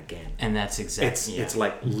that again. And that's exactly... It's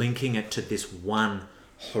like linking it to this one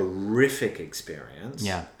horrific experience.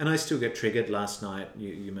 Yeah. And I still get triggered. Last night,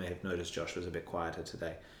 you may have noticed Josh was a bit quieter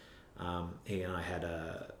today. He and I had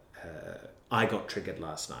I got triggered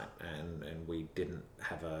last night, and we didn't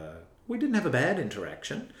have a bad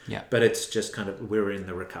interaction. Yeah. But it's just kind of, we're in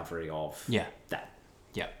the recovery of that.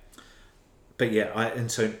 Yeah. But yeah,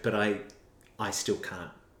 I still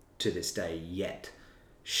can't to this day yet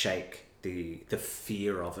shake the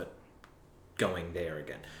fear of it going there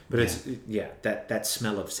again. But it's that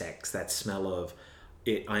smell of sex, that smell of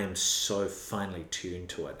it. I am so finely tuned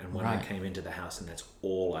to it, and when I came into the house, and that's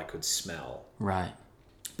all I could smell. Right.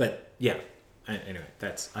 But yeah. Anyway,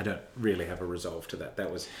 I don't really have a resolve to that.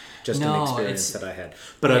 That was just an experience that I had.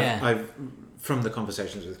 But I've from the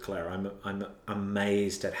conversations with Claire, I'm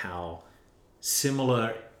amazed at how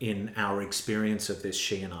similar in our experience of this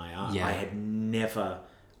she and I are. I had never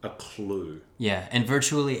a clue. Yeah, and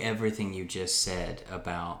virtually everything you just said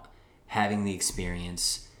about having the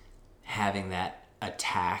experience, having that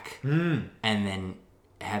attack, and then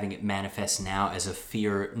having it manifest now as a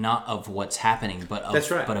fear, not of what's happening, but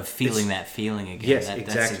of feeling that feeling again. Yes,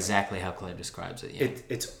 That's exactly how Claire describes it. Yeah.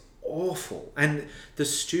 It's awful. And the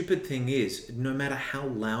stupid thing is, no matter how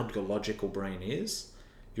loud your logical brain is,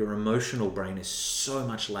 your emotional brain is so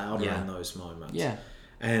much louder in those moments. Yeah.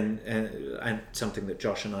 And something that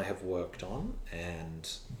Josh and I have worked on, and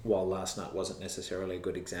while last night wasn't necessarily a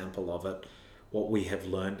good example of it, what we have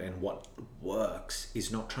learned and what works is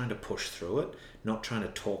not trying to push through it, not trying to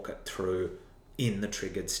talk it through in the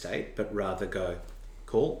triggered state, but rather go,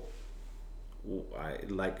 cool.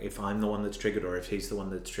 If I'm the one that's triggered, or if he's the one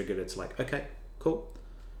that's triggered, it's like, okay, cool.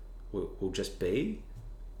 We'll just be.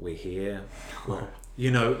 We're here.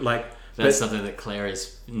 That's something that Claire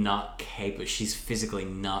is not capable. She's physically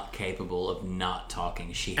not capable of not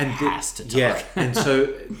talking. She has to talk. Yeah, and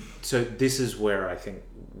so this is where I think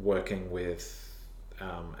working with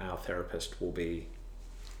our therapist will be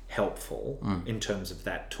helpful in terms of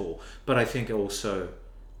that tool. But I think also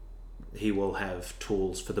he will have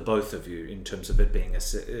tools for the both of you in terms of it being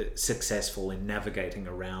successful in navigating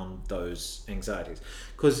around those anxieties.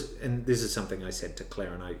 And this is something I said to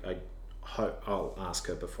Claire, and I hope I'll ask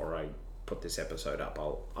her before I put this episode up.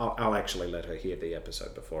 I'll actually let her hear the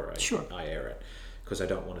episode before I air it, because I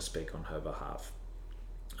don't want to speak on her behalf.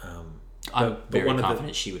 I'm very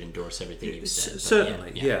confident she would endorse everything you've said.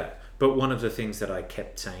 Certainly, yeah. But one of the things that I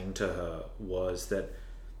kept saying to her was that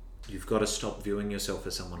you've got to stop viewing yourself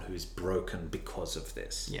as someone who's broken because of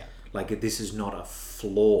this. Yeah. Like, this is not a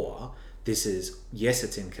flaw. This is, yes,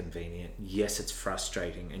 it's inconvenient. Yes, it's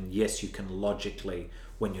frustrating. And yes, you can logically,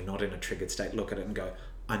 when you're not in a triggered state, look at it and go,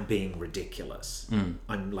 I'm being ridiculous.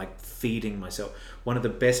 I'm like feeding myself. One of the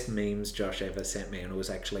best memes Josh ever sent me, and it was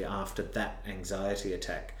actually after that anxiety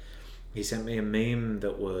attack, he sent me a meme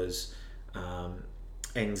that was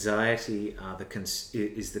anxiety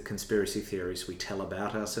is the conspiracy theories we tell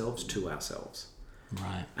about ourselves to ourselves.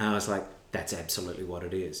 Right. And I was like, that's absolutely what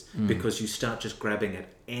it is. Because you start just grabbing at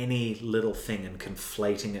any little thing and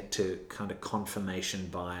conflating it to kind of confirmation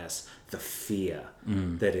bias, the fear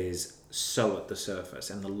that is so at the surface,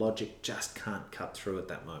 and the logic just can't cut through at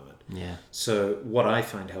that moment. Yeah. So what I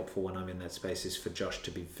find helpful when I'm in that space is for Josh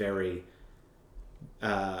to be very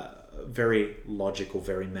very logical,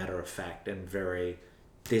 very matter of fact, and very,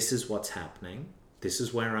 this is what's happening, this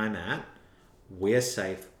is where I'm at, we're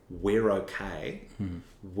safe, we're okay,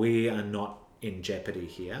 we are not in jeopardy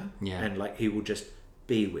here. And like, he will just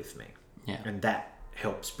be with me. And that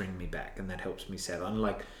helps bring me back, and that helps me settle. And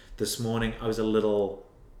like this morning, I was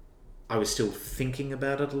still thinking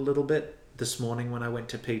about it a little bit this morning when I went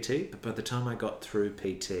to PT, but by the time I got through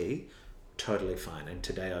PT, totally fine. And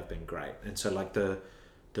today I've been great. And so like the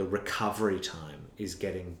recovery time is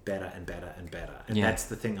getting better and better and better. And that's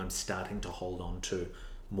the thing I'm starting to hold on to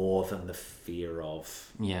more than the fear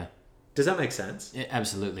of. Yeah. Does that make sense? Yeah,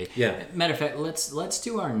 absolutely. Yeah. Matter of fact, let's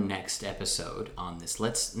do our next episode on this.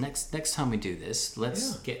 Next time we do this,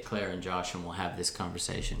 let's get Claire and Josh, and we'll have this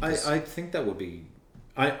conversation. I think that would be.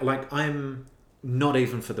 I'm not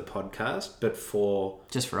even for the podcast, but for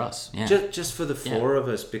Just for us, yeah. just for the four of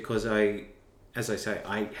us, because as I say,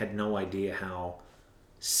 I had no idea how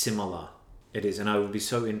similar it is, and I would be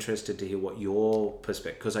so interested to hear what your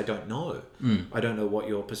perspective, because I don't know. I don't know what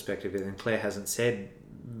your perspective is, and Claire hasn't said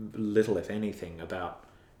little, if anything, about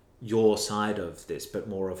your side of this, but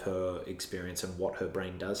more of her experience and what her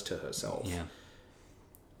brain does to herself. Yeah.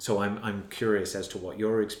 So I'm curious as to what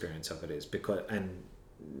your experience of it is, and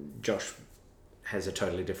Josh has a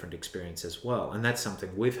totally different experience as well, and that's something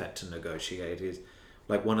we've had to negotiate. Is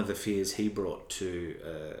like one of the fears he brought to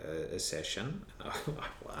a session. I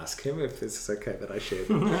will ask him if this is okay that I share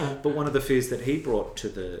them. But one of the fears that he brought to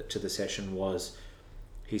the session was,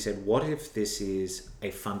 he said, what if this is a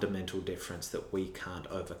fundamental difference that we can't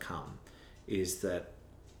overcome? Is that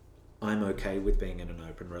I'm okay with being in an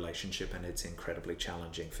open relationship and it's incredibly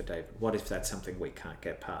challenging for David. What if that's something we can't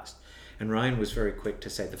get past? And Ryan was very quick to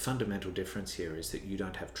say the fundamental difference here is that you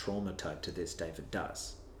don't have trauma tied to this, David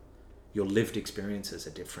does. Your lived experiences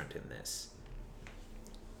are different in this.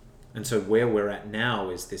 And so where we're at now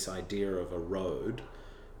is this idea of a road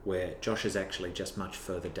where Josh is actually just much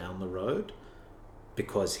further down the road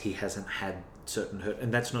because he hasn't had certain hurt.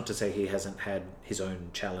 And that's not to say he hasn't had his own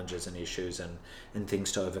challenges and issues and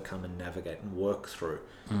things to overcome and navigate and work through.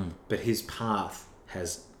 But his path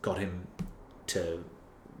has got him to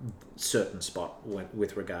certain spot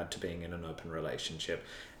with regard to being in an open relationship.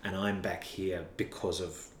 And I'm back here because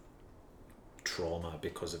of trauma,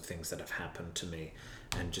 because of things that have happened to me,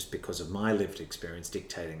 and just because of my lived experience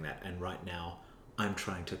dictating that. And right now I'm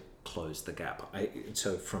trying to close the gap.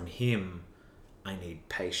 So from him, I need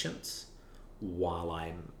patience while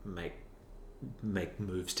I make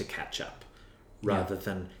moves to catch up, rather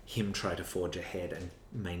than him try to forge ahead and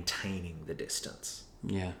maintaining the distance,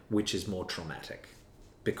 which is more traumatic,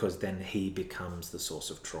 because then he becomes the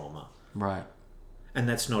source of trauma. Right. And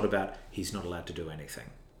that's not about he's not allowed to do anything.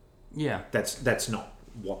 Yeah. That's not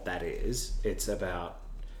what that is. It's about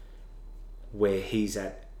where he's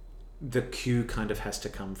at. The cue kind of has to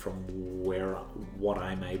come from what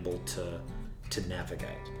I'm able to navigate.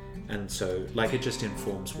 And so like it just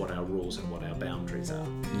informs what our rules and what our boundaries are.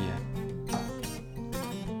 Yeah.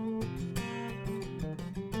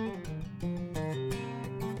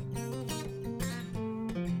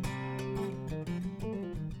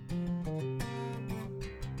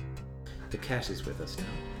 The cat is with us now.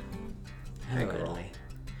 Hey, girl. Lily.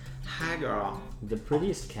 Hi, girl. The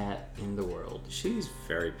prettiest cat in the world. She's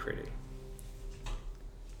very pretty.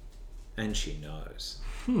 And she knows.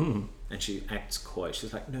 And she acts coy.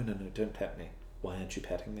 She's like, no, don't pat me. Why aren't you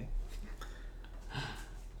patting me?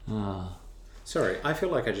 Sorry, I feel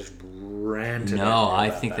like I just ranted. No, I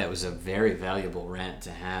think that was a very valuable rant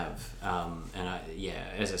to have. And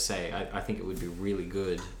as I say, I think it would be really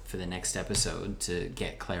good for the next episode to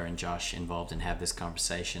get Claire and Josh involved and have this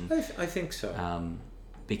conversation. I think so.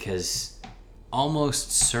 Because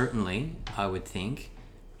almost certainly, I would think,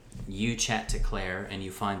 you chat to Claire and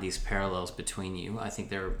you find these parallels between you. I think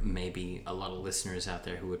there may be a lot of listeners out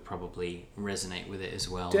there who would probably resonate with it as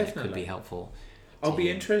well. Definitely. And it could be helpful. I'll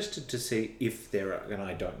be interested to see if there are, and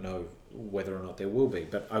I don't know whether or not there will be,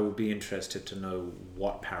 but I would be interested to know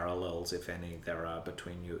what parallels, if any, there are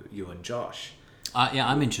between you and Josh. Yeah,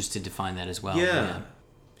 I'm interested to find that as well. Yeah.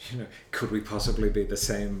 You know, could we possibly be the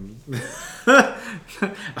same?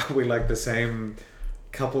 Are we like the same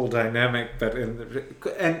couple dynamic? But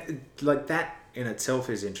and like that in itself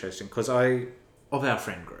is interesting, because of our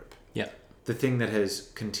friend group. Yeah. The thing that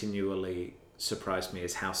has continually surprised me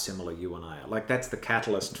is how similar you and I are. Like that's the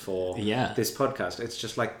catalyst for this podcast. It's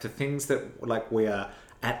just like the things that like we are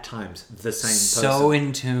at times the same person. So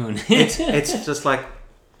in tune. it's just like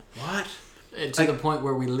what? To the point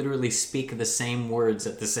where we literally speak the same words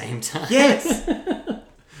at the same time. Yes.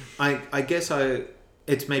 I guess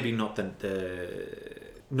it's maybe not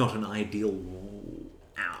not an ideal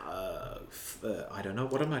I don't know,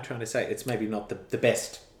 what am I trying to say? It's maybe not the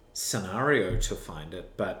best scenario to find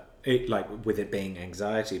it, but with it being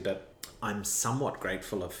anxiety, but I'm somewhat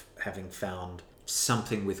grateful of having found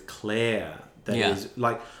something with Claire that is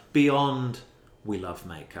like beyond we love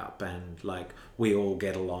makeup and like we all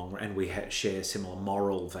get along and we share similar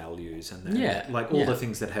moral values and all the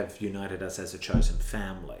things that have united us as a chosen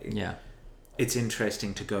family. Yeah. It's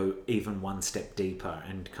interesting to go even one step deeper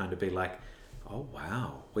and kind of be like, oh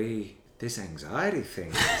wow, this anxiety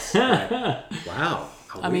thing is like, wow.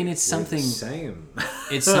 I mean, it's something the same.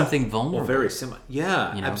 It's something vulnerable, or very similar.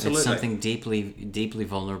 Yeah, absolutely. It's something deeply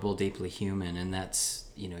vulnerable, deeply human, and that's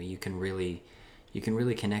you can really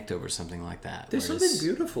connect over something like that. There's something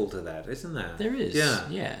beautiful to that, isn't there? There is.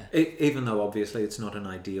 Yeah. Even though obviously it's not an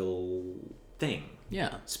ideal thing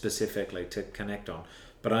Yeah. specifically to connect on.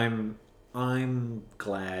 But I'm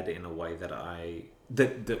glad in a way that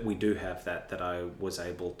that we do have that I was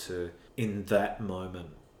able to, in that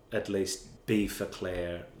moment, at least be for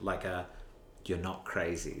Claire like you're not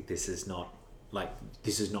crazy. This is not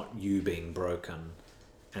you being broken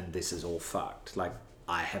and this is all fucked. Like,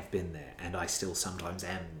 I have been there and I still sometimes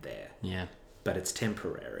am there. Yeah. But it's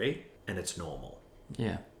temporary and it's normal.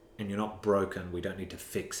 Yeah. And you're not broken. We don't need to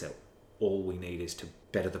fix it. All we need is to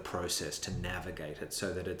better the process, to navigate it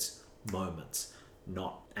so that it's moments,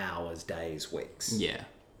 not hours, days, weeks. Yeah.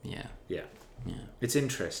 Yeah. Yeah. Yeah. It's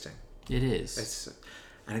interesting. It is.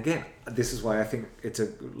 And again, this is why I think it's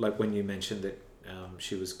like when you mentioned that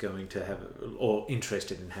she was going to have, or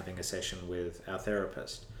interested in having a session with our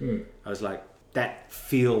therapist. I was like, that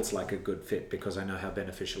feels like a good fit because I know how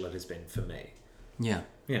beneficial it has been for me. Yeah.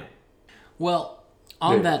 Yeah. Well,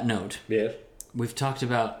 on that note, Yeah. we've talked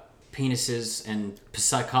about penises and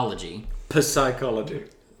psychology. Psychology.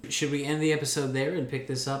 Should we end the episode there and pick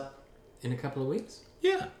this up in a couple of weeks?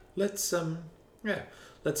 Yeah. Let's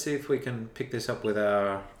see if we can pick this up with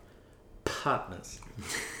our partners.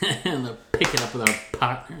 And pick it up with our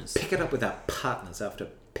partners. Pick it up with our partners after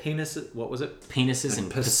penises. What was it? Penises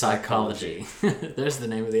and psychology. There's the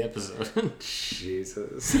name of the episode.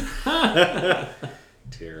 Jesus.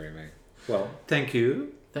 Dearie me. Well, thank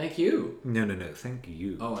you. Thank you. No. Thank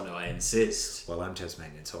you. Oh, no, I insist. Well, I'm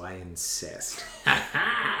Tasmanian, so I insist.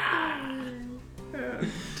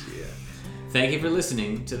 Dear. Thank you for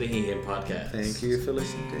listening to the He Him Podcast. Thank you for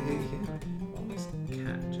listening to He Him. Well, this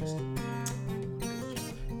cat just...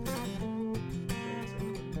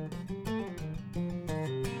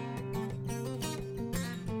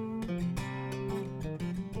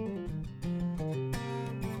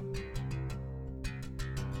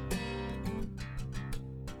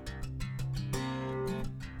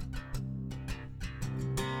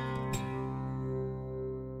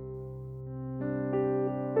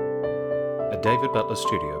 A David Butler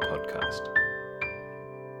Studio podcast.